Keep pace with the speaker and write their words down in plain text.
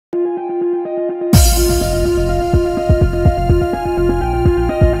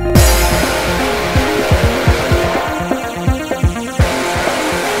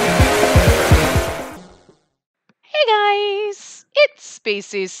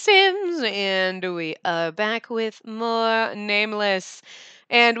Spacey Sims, and we are back with more Nameless.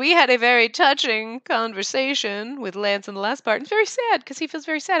 And we had a very touching conversation with Lance in the last part. It's very sad because he feels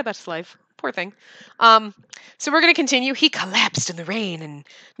very sad about his life. Poor thing. So we're going to continue. He collapsed in the rain, and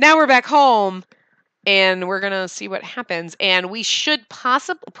now we're back home, and we're going to see what happens. And we should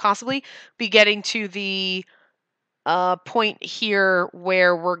possibly be getting to the point here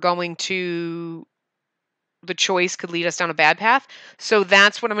where we're going to... the choice could lead us down a bad path. So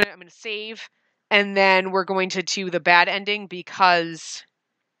that's what I'm going to save. And then we're going to do the bad ending because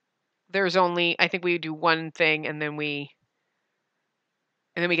there's only, I think we do one thing and then we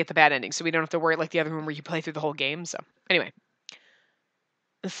get the bad ending. So we don't have to worry like the other one where you play through the whole game. So anyway,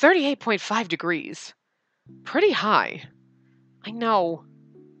 38.5 degrees. Pretty high. I know.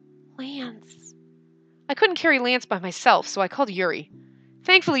 Lance. I couldn't carry Lance by myself, so I called Yuri.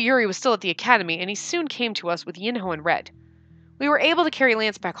 Thankfully, Yuri was still at the academy, and he soon came to us with Yinho and Red. We were able to carry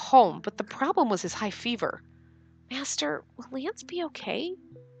Lance back home, but the problem was his high fever. Master, will Lance be okay?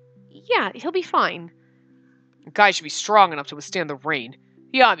 Yeah, he'll be fine. The guy should be strong enough to withstand the rain.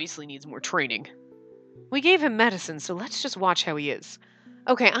 He obviously needs more training. We gave him medicine, so let's just watch how he is.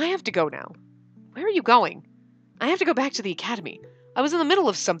 Okay, I have to go now. Where are you going? I have to go back to the academy. I was in the middle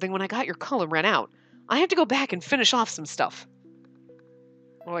of something when I got your call and ran out. I have to go back and finish off some stuff.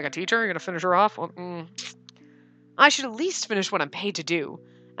 Well, like a teacher? You're going to finish her off? Well, I should at least finish what I'm paid to do.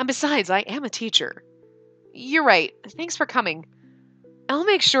 And besides, I am a teacher. You're right. Thanks for coming. I'll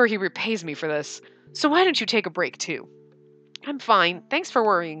make sure he repays me for this. So why don't you take a break, too? I'm fine. Thanks for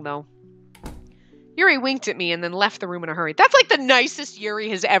worrying, though. Yuri winked at me and then left the room in a hurry. That's like the nicest Yuri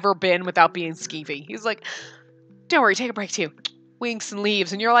has ever been without being skeevy. He's like, don't worry, take a break, too. Winks and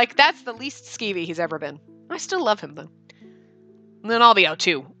leaves. And you're like, that's the least skeevy he's ever been. I still love him, though. And then I'll be out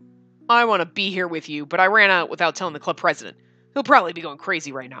too. I want to be here with you, but I ran out without telling the club president. He'll probably be going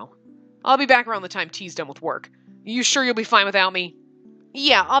crazy right now. I'll be back around the time T's done with work. You sure you'll be fine without me?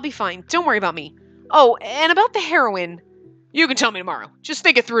 Yeah, I'll be fine. Don't worry about me. Oh, and about the heroin. You can tell me tomorrow. Just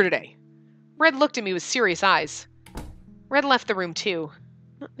think it through today. Red looked at me with serious eyes. Red left the room too.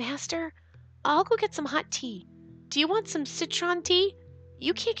 Master, I'll go get some hot tea. Do you want some citron tea?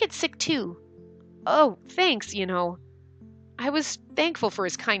 You can't get sick too. Oh, thanks, I was thankful for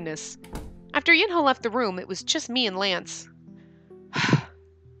his kindness. After Yinho left the room, it was just me and Lance.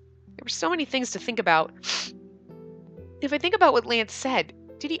 There were so many things to think about. If I think about what Lance said,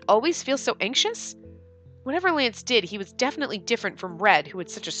 did he always feel so anxious? Whatever Lance did, he was definitely different from Red, who had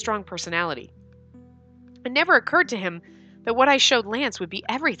such a strong personality. It never occurred to him that what I showed Lance would be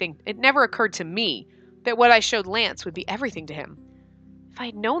everything. It never occurred to me that what I showed Lance would be everything to him. If I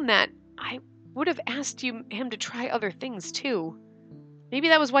had known that, I would have asked him to try other things too. Maybe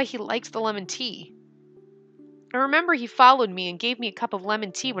that was why he liked the lemon tea. I remember he followed me and gave me a cup of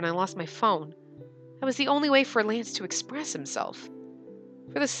lemon tea when I lost my phone. That was the only way for Lance to express himself.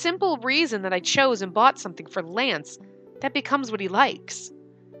 For the simple reason that I chose and bought something for Lance, that becomes what he likes.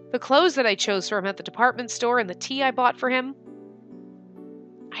 The clothes that I chose for him at the department store and the tea I bought for him.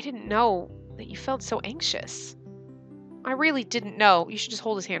 I didn't know that you felt so anxious. I really didn't know. You should just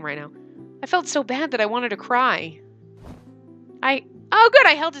hold his hand right now. I felt so bad that I wanted to cry. Oh good,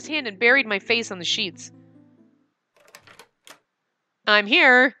 I held his hand and buried my face on the sheets. I'm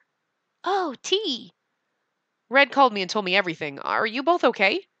here. Oh, tea. Red called me and told me everything. Are you both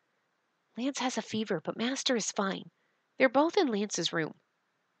okay? Lance has a fever, but Master is fine. They're both in Lance's room.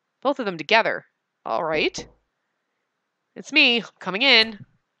 Both of them together. All right. It's me, coming in.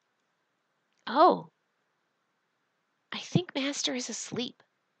 Oh. I think Master is asleep.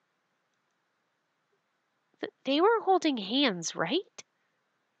 They were holding hands, right?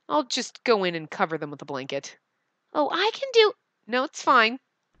 I'll just go in and cover them with a blanket. Oh, I can do... No, it's fine.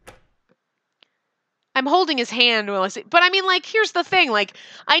 I'm holding his hand while I say... But I mean, here's the thing.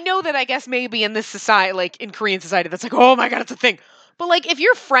 I know that I guess maybe in this society, in Korean society, that's oh my god, it's a thing. But, if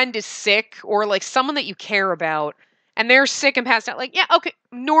your friend is sick or, someone that you care about and they're sick and passed out, yeah, okay,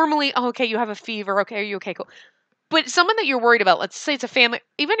 normally, okay, you have a fever. Okay, are you okay? Cool. But someone that you're worried about, let's say it's a family,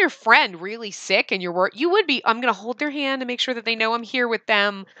 even your friend really sick and you're worried, you would be, I'm going to hold their hand and make sure that they know I'm here with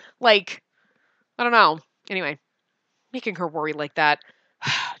them. I don't know. Anyway, making her worry like that.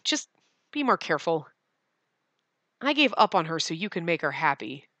 Just be more careful. I gave up on her so you can make her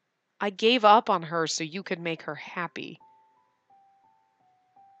happy. I gave up on her so you could make her happy.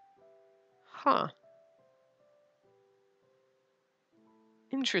 Huh.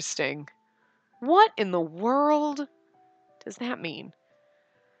 Interesting. What in the world does that mean?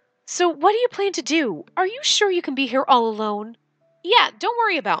 So what do you plan to do? Are you sure you can be here all alone? Yeah, don't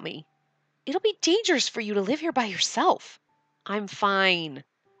worry about me. It'll be dangerous for you to live here by yourself. I'm fine.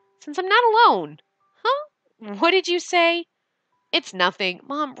 Since I'm not alone. Huh? What did you say? It's nothing.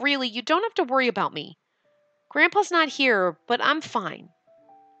 Mom, really, you don't have to worry about me. Grandpa's not here, but I'm fine.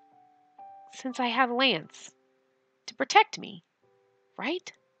 Since I have Lance to protect me,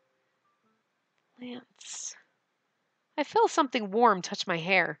 right? Lance. I felt something warm touch my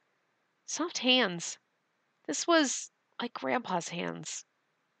hair. Soft hands. This was like Grandpa's hands.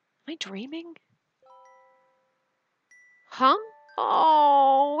 Am I dreaming? Huh?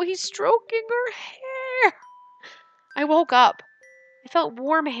 Oh, he's stroking her hair. I woke up. I felt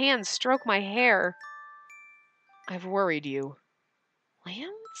warm hands stroke my hair. I've worried you.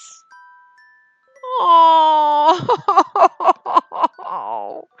 Lance? Oh,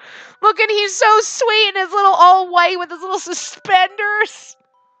 look, and he's so sweet in his little all white with his little suspenders.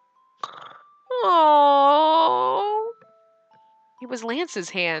 Oh, it was Lance's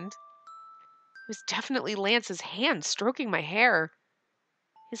hand. It was definitely Lance's hand stroking my hair.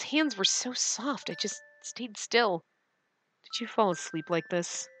 His hands were so soft, I just stayed still. Did you fall asleep like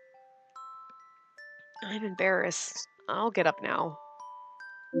this? I'm embarrassed. I'll get up now.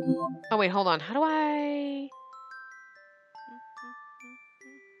 Oh, wait, hold on. How do I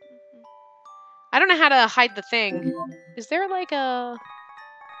don't know how to hide the thing. Is there like a...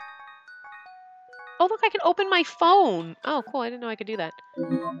 Oh, look, I can open my phone. Oh, cool. I didn't know I could do that.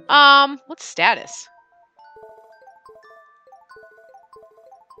 What's status?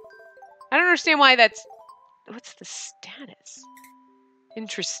 I don't understand why that's... What's the status?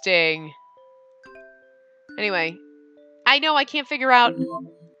 Interesting. Anyway, I know I can't figure out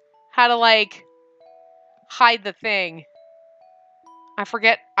how to, like, hide the thing. I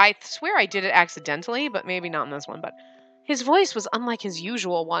forget. I swear I did it accidentally, but maybe not in this one. But his voice was unlike his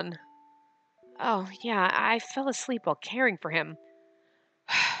usual one. Oh, yeah, I fell asleep while caring for him.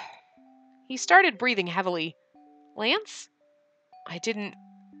 He started breathing heavily. Lance?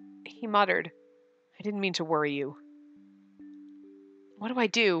 He muttered. I didn't mean to worry you. What do I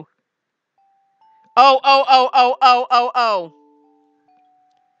do? Oh.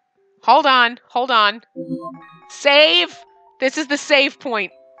 Hold on. Save! This is the save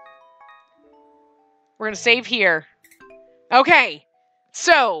point. We're going to save here. Okay,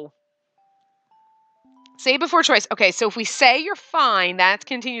 so... Save before choice. Okay, so if we say you're fine, that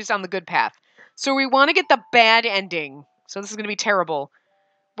continues on the good path. So we want to get the bad ending. So this is going to be terrible.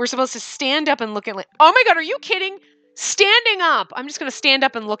 We're supposed to stand up and look at... Oh my god, are you kidding? Standing up! I'm just going to stand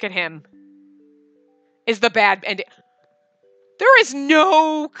up and look at him. Is the bad ending. There is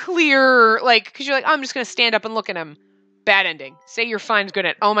no clear, like, because you're like, oh, I'm just going to stand up and look at him. Bad ending. Say you're fine is good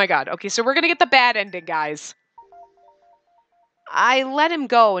at... Oh my god. Okay, so we're going to get the bad ending, guys. I let him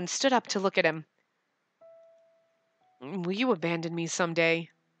go and stood up to look at him. Will you abandon me someday?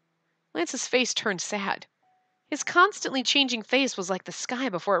 Lance's face turned sad. His constantly changing face was like the sky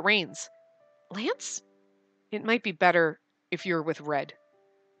before it rains. Lance? It might be better if you're with Red.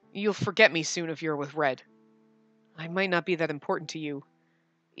 You'll forget me soon if you're with Red. I might not be that important to you.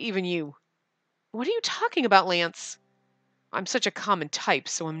 Even you. What are you talking about, Lance? I'm such a common type,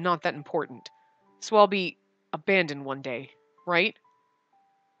 so I'm not that important. So I'll be abandoned one day, right?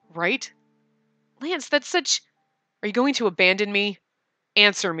 Right? Lance, that's such... Are you going to abandon me?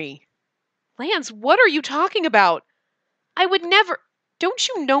 Answer me. Lance, what are you talking about? I would never... Don't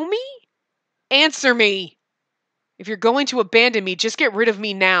you know me? Answer me. If you're going to abandon me, just get rid of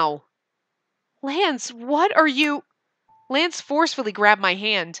me now. Lance, what are you... Lance forcefully grabbed my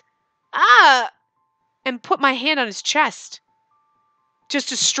hand. Ah! And put my hand on his chest. Just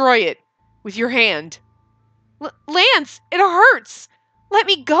destroy it with your hand. Lance, it hurts. Let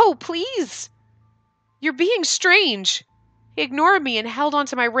me go, please. You're being strange. He ignored me and held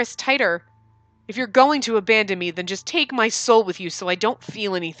onto my wrist tighter. If you're going to abandon me, then just take my soul with you so I don't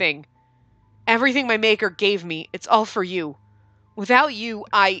feel anything. Everything my maker gave me, it's all for you. Without you,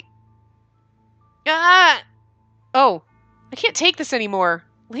 Oh, I can't take this anymore.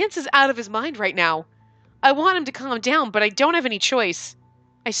 Lance is out of his mind right now. I want him to calm down, but I don't have any choice.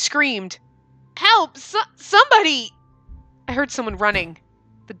 I screamed. Help! Somebody! I heard someone running.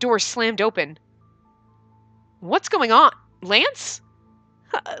 The door slammed open. What's going on? Lance?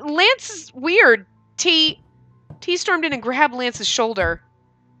 Lance is weird. T stormed in and grabbed Lance's shoulder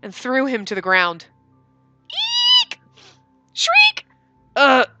and threw him to the ground. Eek! Shriek!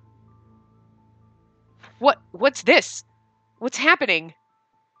 What's this? What's happening?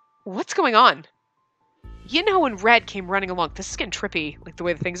 What's going on? Yinho and Red came running along. This is getting trippy, like the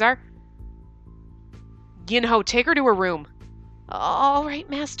way the things are. Yinho, take her to her room. All right,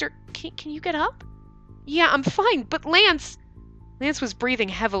 Master. Can you get up? Yeah, I'm fine, but Lance... Lance was breathing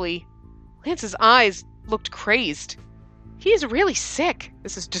heavily. Lance's eyes looked crazed. He's really sick.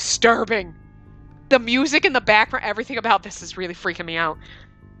 This is disturbing. The music in the background, everything about this is really freaking me out.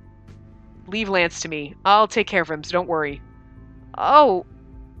 Leave Lance to me. I'll take care of him, so don't worry. Oh.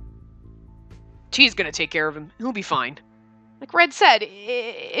 T's gonna take care of him. He'll be fine. Like Red said,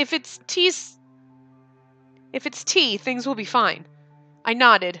 if it's T, things will be fine. I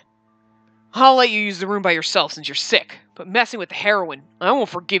nodded. I'll let you use the room by yourself since you're sick, but messing with the heroin, I won't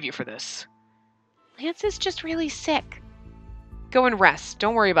forgive you for this. Lance is just really sick. Go and rest.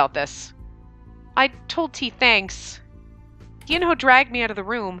 Don't worry about this. I told T thanks. Yinho dragged me out of the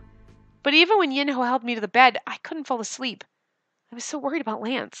room, but even when Yinho helped me to the bed, I couldn't fall asleep. I was so worried about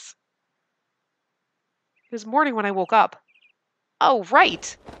Lance. It was morning when I woke up. Oh,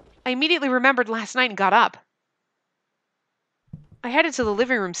 right. I immediately remembered last night and got up. I headed to the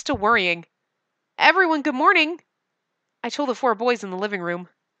living room, still worrying. Everyone, good morning. I told the 4 boys in the living room.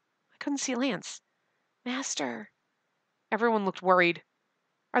 I couldn't see Lance. Master. Everyone looked worried.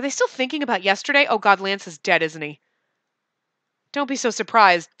 Are they still thinking about yesterday? Oh God, Lance is dead, isn't he? Don't be so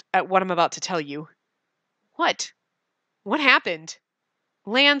surprised at what I'm about to tell you. What? What happened?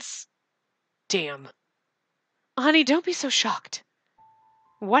 Lance. Damn. Honey, don't be so shocked.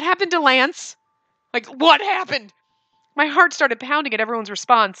 What happened to Lance? Like, what happened? My heart started pounding at everyone's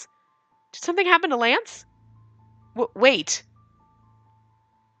response. Did something happen to Lance? Wait.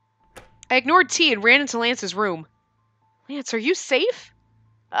 I ignored T and ran into Lance's room. Lance, are you safe?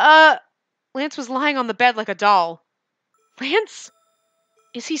 Lance was lying on the bed like a doll. Lance?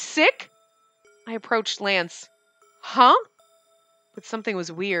 Is he sick? I approached Lance. Huh? But something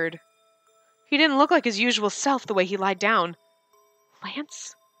was weird. He didn't look like his usual self the way he lied down.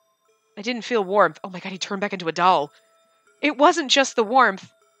 Lance? I didn't feel warmth. Oh my God, he turned back into a doll. It wasn't just the warmth.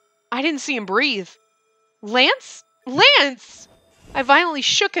 I didn't see him breathe. Lance? Lance! I violently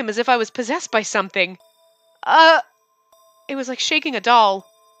shook him as if I was possessed by something. It was like shaking a doll.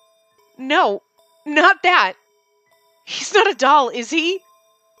 No, not that. He's not a doll, is he?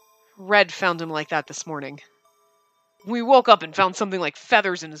 Red found him like that this morning. We woke up and found something like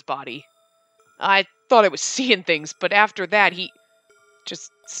feathers in his body. I thought I was seeing things, but after that, he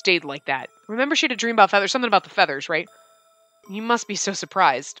just stayed like that. Remember she had a dream about feathers? Something about the feathers, right? You must be so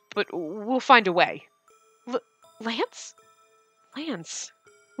surprised, but we'll find a way. Lance? Lance?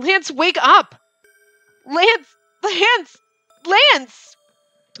 Lance, wake up! Lance! Lance! Lance!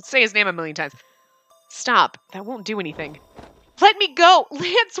 Let's say his name a million times. Stop. That won't do anything. Let me go!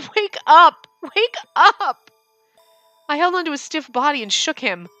 Lance, wake up! Wake up! I held onto his stiff body and shook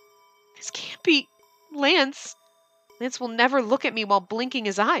him. This can't be... Lance. Lance will never look at me while blinking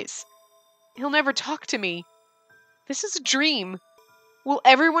his eyes. He'll never talk to me. This is a dream. Will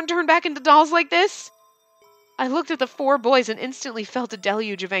everyone turn back into dolls like this? I looked at the 4 boys and instantly felt a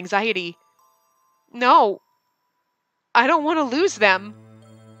deluge of anxiety. No. I don't want to lose them.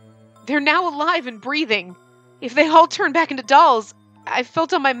 They're now alive and breathing. If they all turn back into dolls, I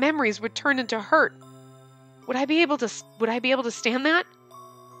felt all my memories would turn into hurt. Would I be able to stand that?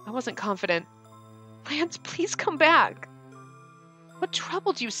 I wasn't confident. Lance, please come back. What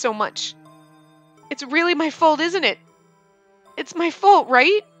troubled you so much? It's really my fault, isn't it? It's my fault,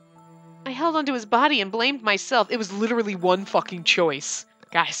 right? I held onto his body and blamed myself. It was literally one fucking choice.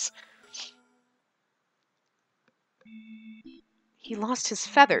 Guys. He lost his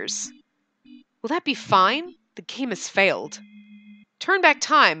feathers. Will that be fine? The game has failed. Turn back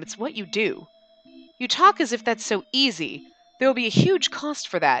time, it's what you do. You talk as if that's so easy. There will be a huge cost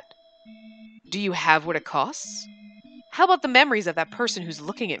for that. Do you have what it costs? How about the memories of that person who's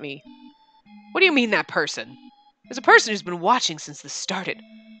looking at me? What do you mean, that person? There's a person who's been watching since this started.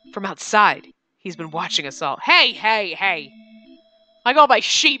 From outside, he's been watching us all. Hey, hey, hey. I go by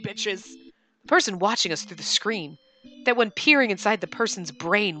she, bitches. The person watching us through the screen. That one peering inside the person's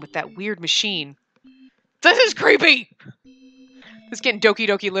brain with that weird machine. This is creepy! This is getting Doki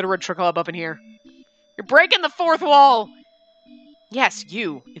Doki Literature Club up in here. You're breaking the 4th wall! Yes,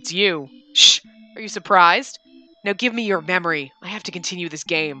 you. It's you. Shh. Are you surprised? Now give me your memory. I have to continue this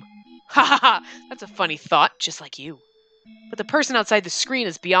game. Ha ha ha! That's a funny thought, just like you. But the person outside the screen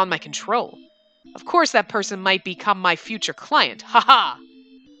is beyond my control. Of course that person might become my future client. Ha ha!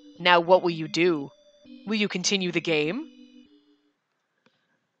 Now what will you do? Will you continue the game?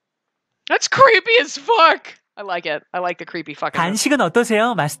 That's creepy as fuck! I like it. I like the creepy fucking... 간식은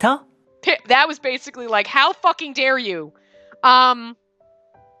어떠세요, 마스터? That was basically like, how fucking dare you? That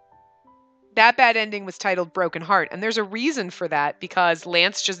bad ending was titled Broken Heart, and there's a reason for that, because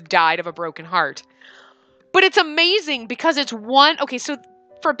Lance just died of a broken heart. But it's amazing because it's one... Okay, so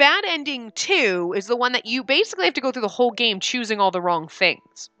for bad ending 2 is the one that you basically have to go through the whole game choosing all the wrong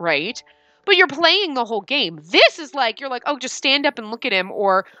things, right? But you're playing the whole game. This is like, you're like, oh, just stand up and look at him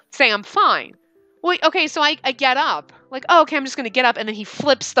or say, I'm fine. Well, okay, so I get up. Like, oh, okay, I'm just going to get up. And then he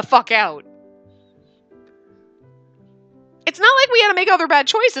flips the fuck out. It's not like we had to make other bad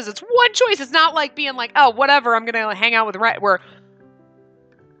choices. It's one choice. It's not like being like, oh, whatever, I'm going to hang out with where...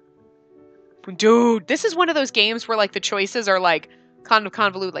 Dude, this is one of those games where, like, the choices are, like, kind of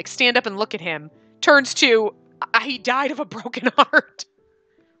convoluted. Like, stand up and look at him. Turns to, he died of a broken heart.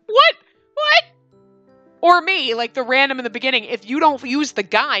 What? Or me, like, the random in the beginning. If you don't use the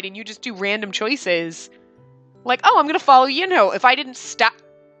guide and you just do random choices, like, oh, I'm going to follow Yinho. If I didn't stop...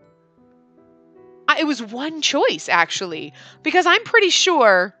 It was one choice, actually. Because I'm pretty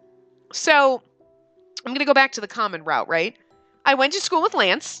sure... So, I'm going to go back to the common route, right? I went to school with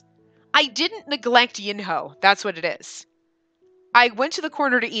Lance. I didn't neglect Yinho. That's what it is. I went to the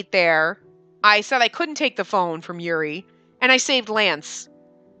corner to eat there. I said I couldn't take the phone from Yuri. And I saved Lance.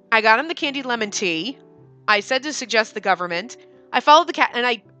 I got him the candied lemon tea. I said to suggest the government. I followed the cat, and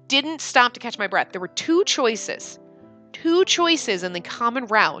I didn't stop to catch my breath. There were two choices. Two choices in the common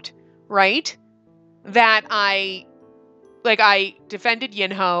route, right? That I defended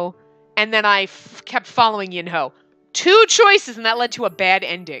Yinho, and then I kept following Yinho. Two choices, and that led to a bad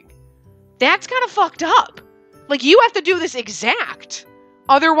ending. That's kind of fucked up. Like, you have to do this exact.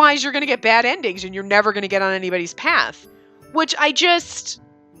 Otherwise, you're going to get bad endings, and you're never going to get on anybody's path. Which I just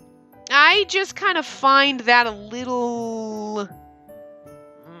kind of find that a little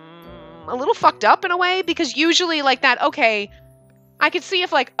fucked up in a way, because usually like that, okay, I could see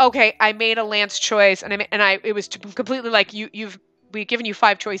if like, okay, I made a Lance choice and it was completely like we've given you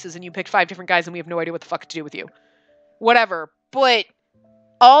 5 choices and you picked 5 different guys and we have no idea what the fuck to do with you. Whatever. But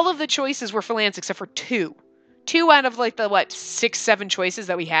all of the choices were for Lance except for 2. 2 out of like the 6, 7 choices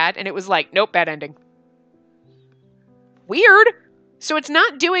that we had, and it was like, nope, bad ending. Weird. So it's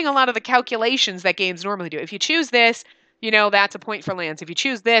not doing a lot of the calculations that games normally do. If you choose this, that's a point for Lance. If you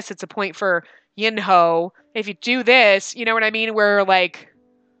choose this, it's a point for Yinho. If you do this, you know what I mean? Where, like,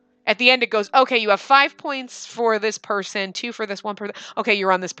 at the end it goes, okay, you have 5 points for this person, 2 for this one person. Okay,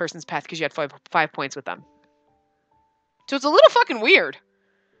 you're on this person's path because you had 5 points with them. So it's a little fucking weird.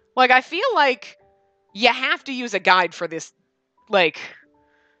 Like, I feel like you have to use a guide for this, like,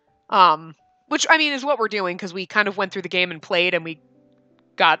 which, I mean, is what we're doing because we kind of went through the game and played and we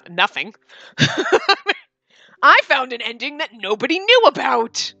got nothing. I found an ending that nobody knew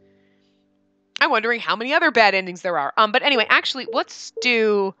about. I'm wondering how many other bad endings there are. But anyway, actually, let's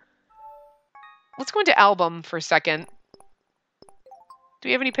go into album for a second. Do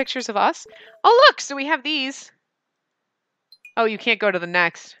we have any pictures of us? Oh, look, so we have these. Oh, you can't go to the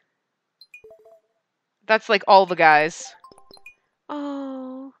next. That's like all the guys.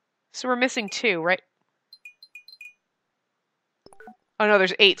 Oh, so we're missing 2, right? Oh no,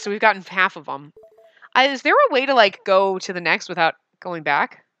 there's 8, so we've gotten half of them. Is there a way to like go to the next without going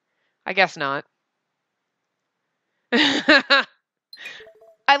back? I guess not. I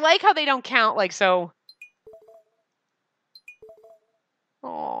like how they don't count like so.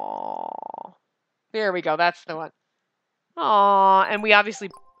 Oh, there we go. That's the one. Oh, and we obviously.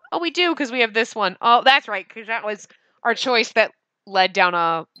 Oh, we do because we have this one. Oh, that's right, because that was our choice that led down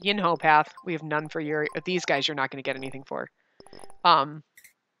a Yinho path. We have none for your. These guys, you're not going to get anything for. Oh,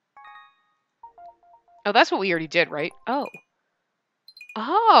 that's what we already did, right? Oh.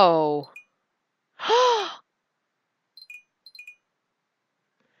 Oh.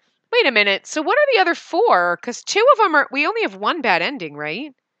 Wait a minute. So what are the other 4? Because 2 of them we only have 1 bad ending,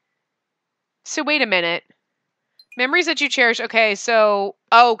 right? So wait a minute. Memories that you cherish. Okay, so,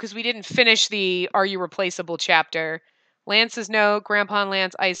 because we didn't finish the Are You Replaceable chapter. Lance's note, Grandpa and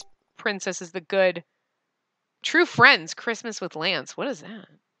Lance, Ice Princess is the good. True Friends, Christmas with Lance. What is that?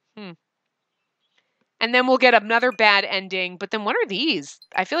 And then we'll get another bad ending. But then what are these?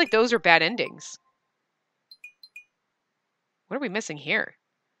 I feel like those are bad endings. What are we missing here?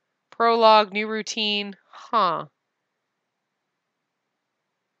 Prologue, new routine. Huh.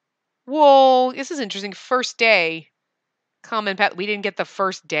 Whoa, this is interesting. First day. Common path. We didn't get the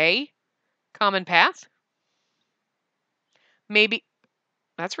first day. Common path? Maybe.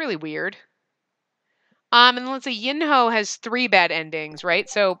 That's really weird. And let's say Yinho has 3 bad endings, right?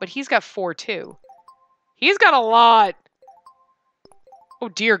 So, but he's got 4 too. He's got a lot. Oh,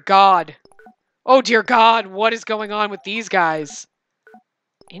 dear God. Oh, dear God. What is going on with these guys?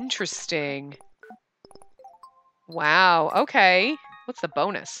 Interesting. Wow. Okay. What's the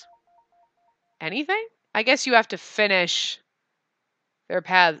bonus? Anything? I guess you have to finish their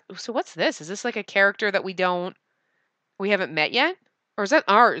path. So what's this? Is this like a character that we haven't met yet? Or is that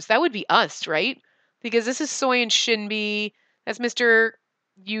ours? That would be us, right? Because this is Soy and Shinbi. That's Mr.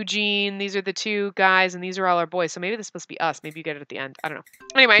 Eugene. These are the two guys, and these are all our boys. So maybe this is supposed to be us. Maybe you get it at the end. I don't know.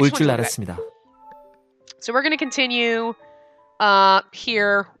 Anyway, I 올 just want 줄 to look at it. 알았습니다. So we're going to continue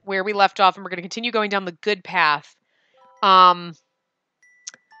here where we left off, and we're going to continue going down the good path.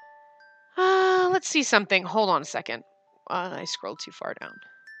 Let's see something. Hold on a second. I scrolled too far down.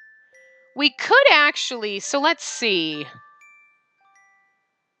 We could actually, so let's see.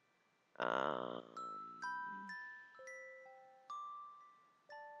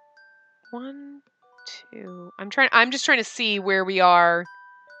 One, two. I'm just trying to see where we are,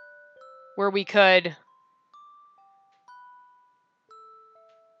 where we could.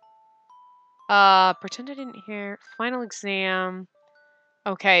 Pretend I didn't hear. Final exam.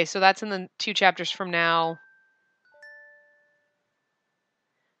 Okay, so that's in the 2 chapters from now.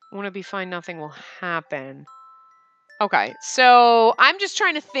 Want to be fine, nothing will happen. Okay, so I'm just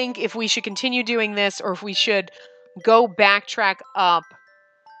trying to think if we should continue doing this or if we should go backtrack up,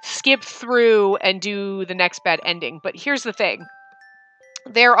 skip through, and do the next bad ending. But here's the thing.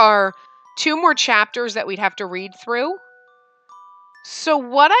 There are 2 more chapters that we'd have to read through. So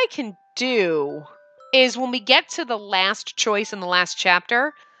what I can do is when we get to the last choice in the last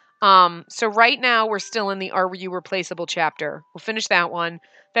chapter, so right now we're still in the Are You Replaceable chapter. We'll finish that one.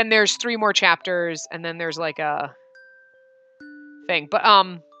 Then there's 3 more chapters, and then there's like a thing. But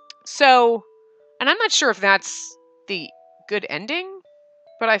so, and I'm not sure if that's the good ending,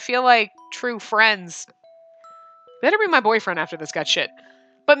 but I feel like true friends better be my boyfriend after this got shit.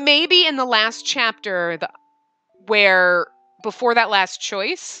 But maybe in the last chapter, where before that last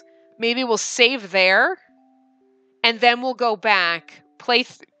choice, maybe we'll save there, and then we'll go back,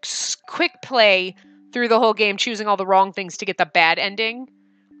 quick play through the whole game, choosing all the wrong things to get the bad ending.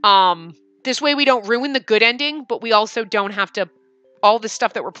 This way we don't ruin the good ending, but we also don't have to, all the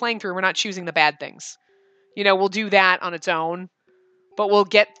stuff that we're playing through, we're not choosing the bad things. You know, we'll do that on its own, but we'll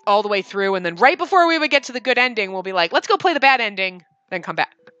get all the way through, and then right before we would get to the good ending, we'll be like, let's go play the bad ending, then come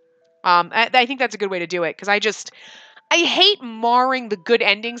back. I think that's a good way to do it, because I hate marring the good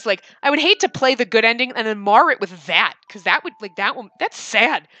endings. Like, I would hate to play the good ending and then mar it with that, because that would, like, that one, that's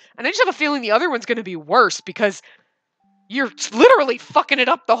sad. And I just have a feeling the other one's going to be worse, because you're literally fucking it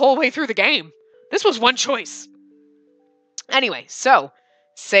up the whole way through the game. This was one choice. Anyway, so,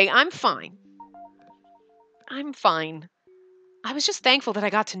 say I'm fine. I'm fine. I was just thankful that I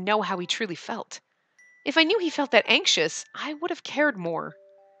got to know how he truly felt. If I knew he felt that anxious, I would have cared more.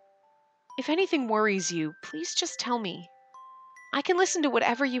 If anything worries you, please just tell me. I can listen to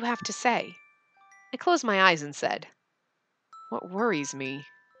whatever you have to say. I closed my eyes and said, What worries me?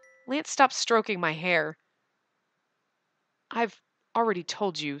 Lance stopped stroking my hair. I've already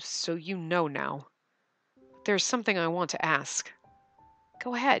told you, so you know now. There's something I want to ask.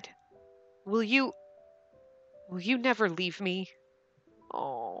 Go ahead. Will you never leave me?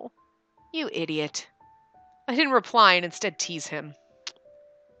 Oh, you idiot. I didn't reply and instead tease him.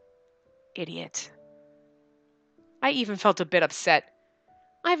 Idiot. I even felt a bit upset.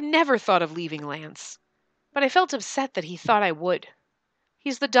 I've never thought of leaving Lance, but I felt upset that he thought I would.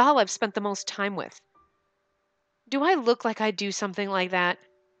 He's the doll I've spent the most time with. Do I look like I'd do something like that?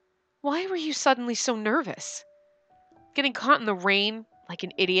 Why were you suddenly so nervous? Getting caught in the rain like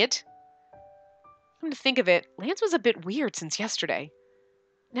an idiot? Come to think of it, Lance was a bit weird since yesterday.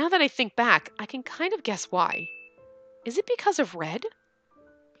 Now that I think back, I can kind of guess why. Is it because of Red?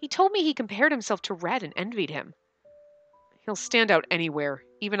 He told me he compared himself to Red and envied him. He'll stand out anywhere,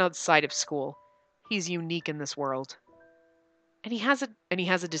 even outside of school. He's unique in this world. And he has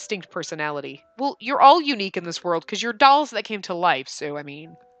a distinct personality. Well, you're all unique in this world because you're dolls that came to life, so I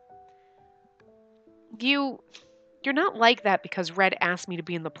mean, you're not like that because Red asked me to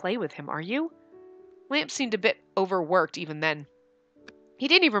be in the play with him, are you? Lamp seemed a bit overworked even then. He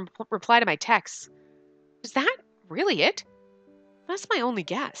didn't even reply to my texts. Is that really it? That's my only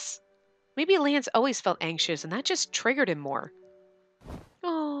guess. Maybe Lance always felt anxious and that just triggered him more.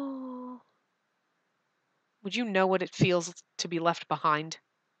 Oh. Would you know what it feels to be left behind?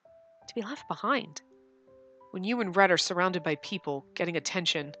 To be left behind? When you and Red are surrounded by people, getting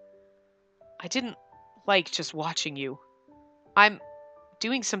attention. I didn't like just watching you. I'm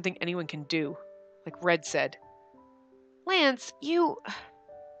doing something anyone can do, like Red said. Lance, you...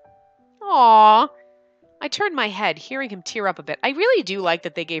 Aww. I turned my head, hearing him tear up a bit. I really do like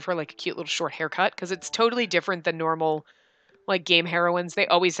that they gave her like a cute little short haircut, because it's totally different than normal like game heroines. They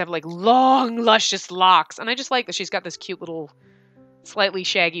always have like long, luscious locks. And I just like that she's got this cute little, slightly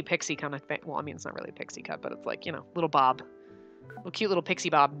shaggy pixie kind of thing. Well, I mean, it's not really a pixie cut, but it's like, you know, little bob. Little cute little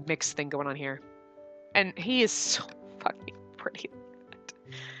pixie bob mix thing going on here. And he is so fucking pretty.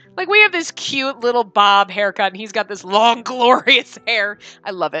 Like, we have this cute little bob haircut, and he's got this long, glorious hair. I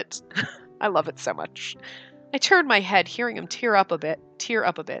love it. I love it so much. I turned my head, hearing him tear up a bit.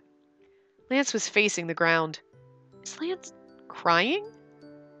 Lance was facing the ground. Is Lance crying?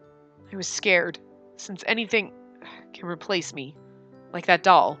 I was scared, since anything can replace me, like that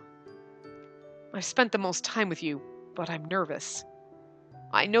doll. I've spent the most time with you, but I'm nervous.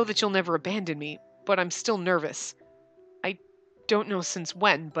 I know that you'll never abandon me, but I'm still nervous. I don't know since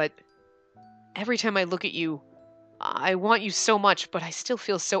when, but every time I look at you, I want you so much, but I still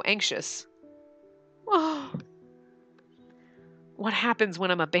feel so anxious. Oh. What happens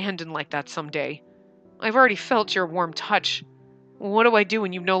when I'm abandoned like that someday? I've already felt your warm touch. What do I do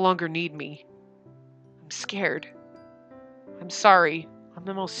when you no longer need me? I'm scared. I'm sorry. I'm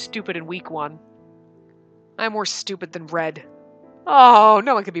the most stupid and weak one. I'm more stupid than Red. Oh,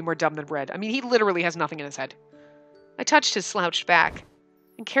 no one could be more dumb than Red. I mean, he literally has nothing in his head. I touched his slouched back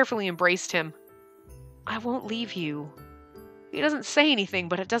and carefully embraced him. I won't leave you. He doesn't say anything,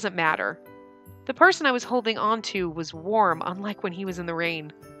 but it doesn't matter. The person I was holding on to was warm, unlike when he was in the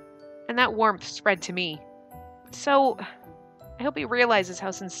rain. And that warmth spread to me. So, I hope he realizes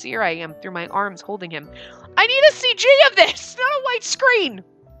how sincere I am through my arms holding him. I need a CG of this, not a white screen!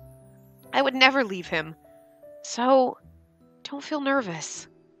 I would never leave him. So, don't feel nervous.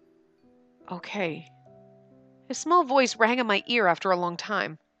 Okay. His small voice rang in my ear after a long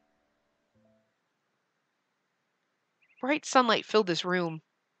time. Bright sunlight filled this room.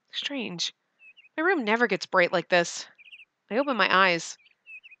 Strange. My room never gets bright like this. I opened my eyes.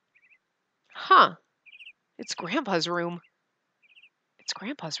 Huh. It's Grandpa's room. It's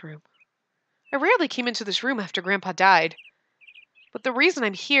Grandpa's room. I rarely came into this room after Grandpa died. But the reason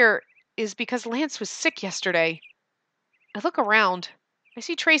I'm here is because Lance was sick yesterday. I look around. I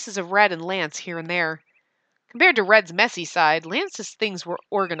see traces of Red and Lance here and there. Compared to Red's messy side, Lance's things were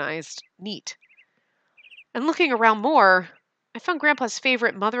organized, neat. And looking around more, I found Grandpa's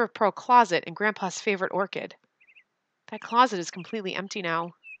favorite mother-of-pearl closet and Grandpa's favorite orchid. That closet is completely empty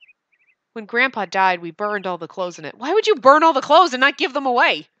now. When Grandpa died, we burned all the clothes in it. Why would you burn all the clothes and not give them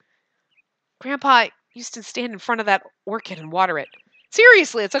away? Grandpa used to stand in front of that orchid and water it.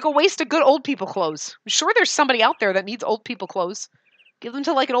 Seriously, it's like a waste of good old people clothes. I'm sure there's somebody out there that needs old people clothes. Give them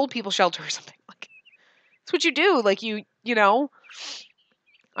to like an old people shelter or something. Like, that's what you do. Like you know.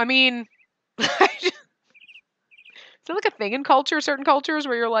 I mean, is that like a thing in certain cultures,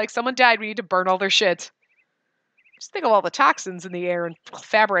 where you're like, someone died, we need to burn all their shit? Just think of all the toxins in the air and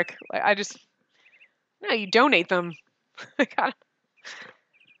fabric. No, you donate them.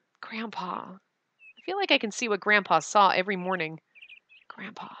 Grandpa. I feel like I can see what Grandpa saw every morning.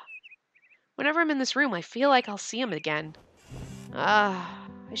 Grandpa. Whenever I'm in this room, I feel like I'll see him again.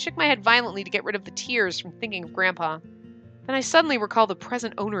 I shook my head violently to get rid of the tears from thinking of Grandpa. Then I suddenly recalled the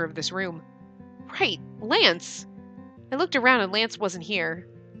present owner of this room. Right, Lance. I looked around and Lance wasn't here.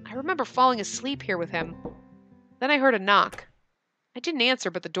 I remember falling asleep here with him. Then I heard a knock. I didn't answer,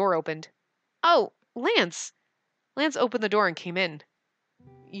 but the door opened. Oh, Lance. Lance opened the door and came in.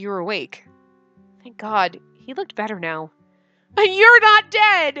 You're awake. Thank God. He looked better now. And you're not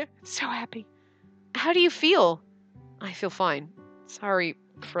dead! So happy. How do you feel? I feel fine. Sorry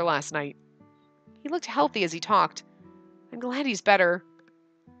for last night. He looked healthy as he talked. I'm glad he's better.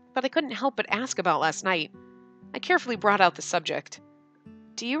 But I couldn't help but ask about last night. I carefully brought out the subject.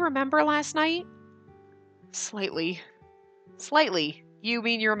 Do you remember last night? Slightly. Slightly. You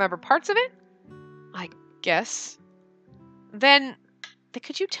mean you remember parts of it? I guess. Then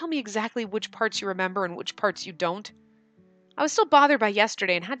could you tell me exactly which parts you remember and which parts you don't? I was still bothered by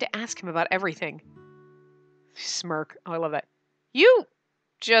yesterday and had to ask him about everything. Smirk. Oh, I love that. You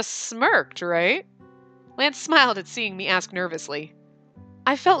just smirked, right? Lance smiled at seeing me ask nervously.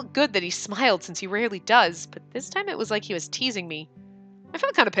 I felt good that he smiled since he rarely does, but this time it was like he was teasing me. I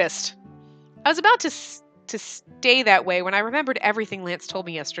felt kind of pissed. I was about to stay that way when I remembered everything Lance told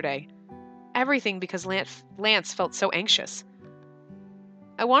me yesterday. Everything because Lance felt so anxious.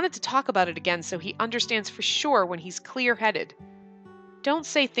 I wanted to talk about it again so he understands for sure when he's clear-headed. Don't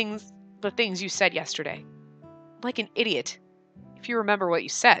say the things you said yesterday. Like an idiot, if you remember what you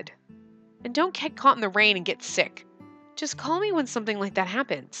said. And don't get caught in the rain and get sick. Just call me when something like that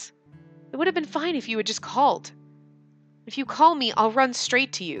happens. It would have been fine if you had just called. If you call me, I'll run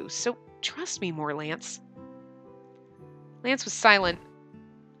straight to you, so trust me more, Lance. Lance was silent.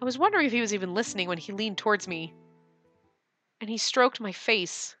 I was wondering if he was even listening when he leaned towards me. And he stroked my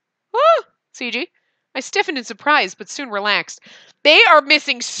face. Ah! CG. I stiffened in surprise, but soon relaxed. They are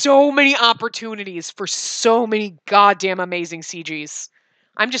missing so many opportunities for so many goddamn amazing CGs.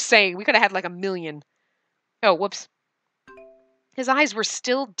 I'm just saying, we could have had like 1 million. Oh, whoops. His eyes were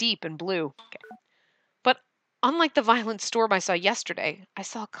still deep and blue. Okay. But unlike the violent storm I saw yesterday, I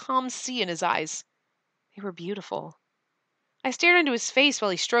saw a calm sea in his eyes. They were beautiful. I stared into his face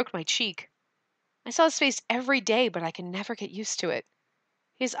while he stroked my cheek. I saw his face every day, but I could never get used to it.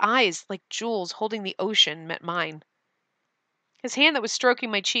 His eyes, like jewels holding the ocean, met mine. His hand that was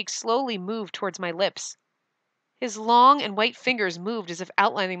stroking my cheek slowly moved towards my lips. His long and white fingers moved as if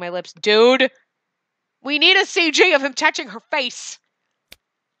outlining my lips. Dude, we need a CG of him touching her face.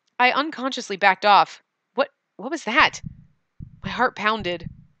 I unconsciously backed off. What was that? My heart pounded.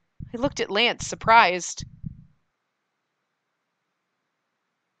 I looked at Lance, surprised.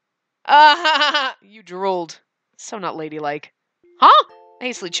 Ah, you drooled. So not ladylike. Huh? I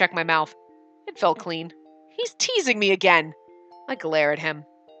hastily checked my mouth. It felt clean. He's teasing me again. I glare at him.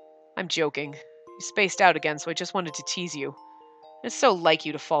 I'm joking. You spaced out again, so I just wanted to tease you. It's so like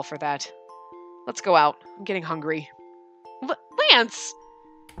you to fall for that. Let's go out. I'm getting hungry. Lance!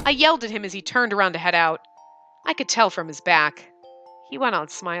 I yelled at him as he turned around to head out. I could tell from his back. He went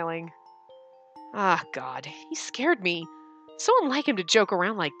out smiling. Ah, God. He scared me. So unlike him to joke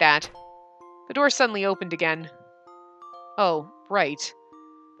around like that. The door suddenly opened again. Oh, right.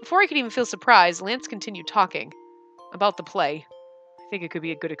 Before I could even feel surprised, Lance continued talking. About the play. I think it could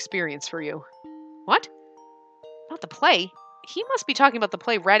be a good experience for you. What? About the play? He must be talking about the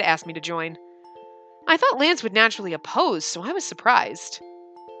play Red asked me to join. I thought Lance would naturally oppose, so I was surprised.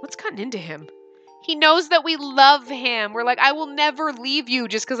 What's gotten into him? He knows that we love him. We're like, I will never leave you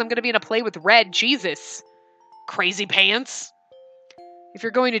just because I'm going to be in a play with Red. Jesus. Crazy pants. If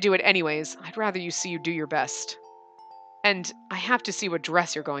you're going to do it anyways, I'd rather you do your best. And I have to see what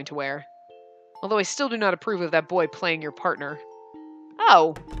dress you're going to wear. Although I still do not approve of that boy playing your partner.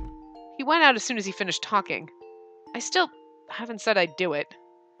 Oh. He went out as soon as he finished talking. I still haven't said I'd do it.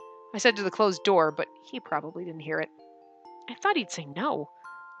 I said to the closed door, but he probably didn't hear it. I thought he'd say no.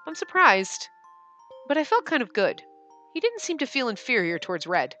 I'm surprised. But I felt kind of good. He didn't seem to feel inferior towards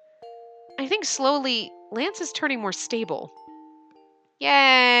Red. I think slowly, Lance is turning more stable.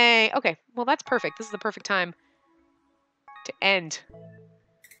 Yay! Okay, well that's perfect. This is the perfect time to end.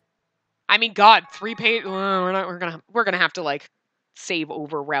 I mean, God, 3 pages. We're gonna have to like save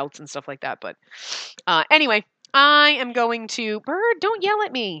over routes and stuff like that. But anyway, I am going to. Bird, don't yell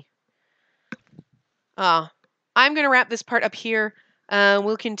at me. I'm gonna wrap this part up here.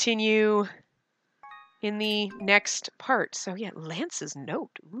 We'll continue in the next part. So yeah, Lance's note.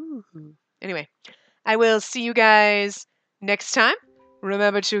 Ooh. Anyway, I will see you guys next time.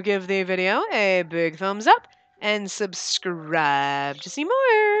 Remember to give the video a big thumbs up and subscribe to see more.